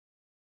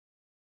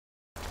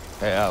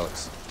Hey,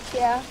 Alex.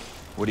 Yeah?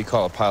 What do you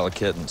call a pile of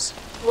kittens?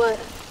 What?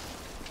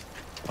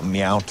 A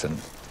meowton.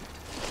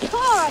 Come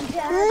on,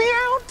 Dad.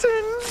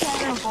 Meowton!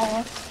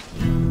 Terrible.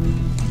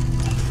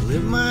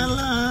 Live my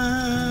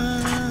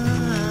life,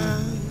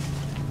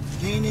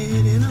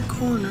 painted in a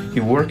corner.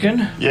 You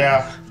working?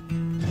 Yeah.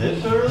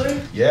 This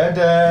early? Yeah,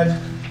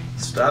 Dad.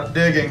 Stop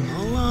digging. You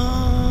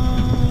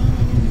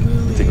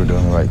think we're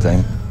doing the right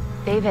thing?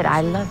 David,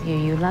 I love you.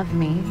 You love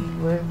me.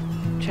 We're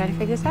trying to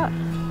figure this out.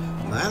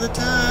 By the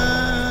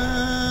time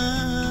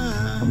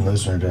I'm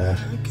losing her, Dad.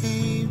 I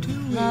came to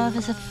Love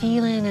is a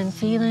feeling, and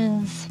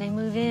feelings, they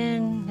move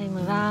in, they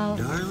move out.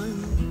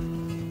 darling,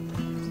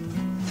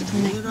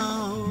 And it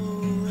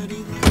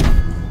already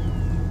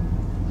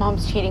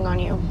Mom's cheating on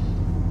you.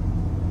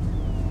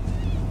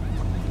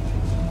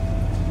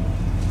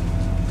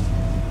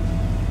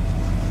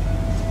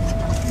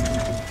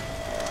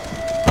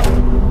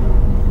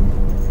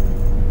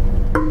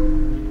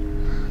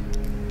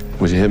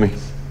 Would you hit me?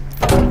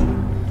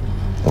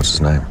 What's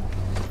his name?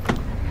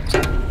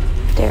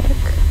 Derek.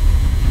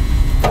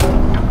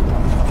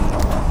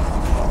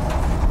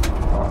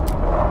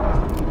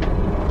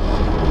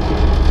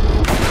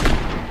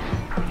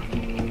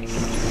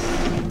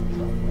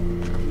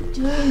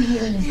 Doing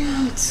here?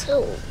 Yeah, it's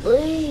so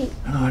late.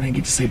 I know I didn't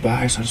get to say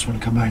bye, so I just want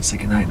to come by and say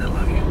goodnight and I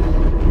love you.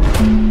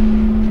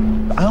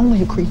 I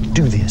only agreed to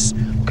do this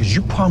because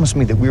you promised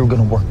me that we were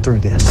going to work through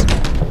this.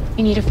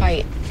 You need to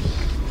fight.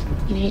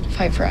 You need to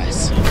fight for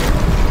us.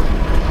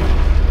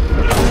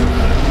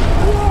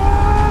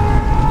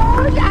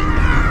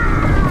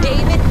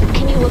 David,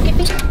 can you look at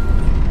me?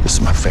 This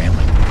is my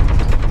family.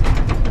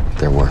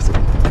 They're worth it.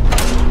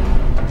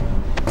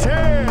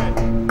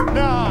 10,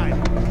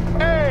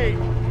 9,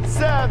 8,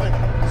 7,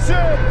 6,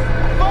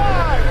 5.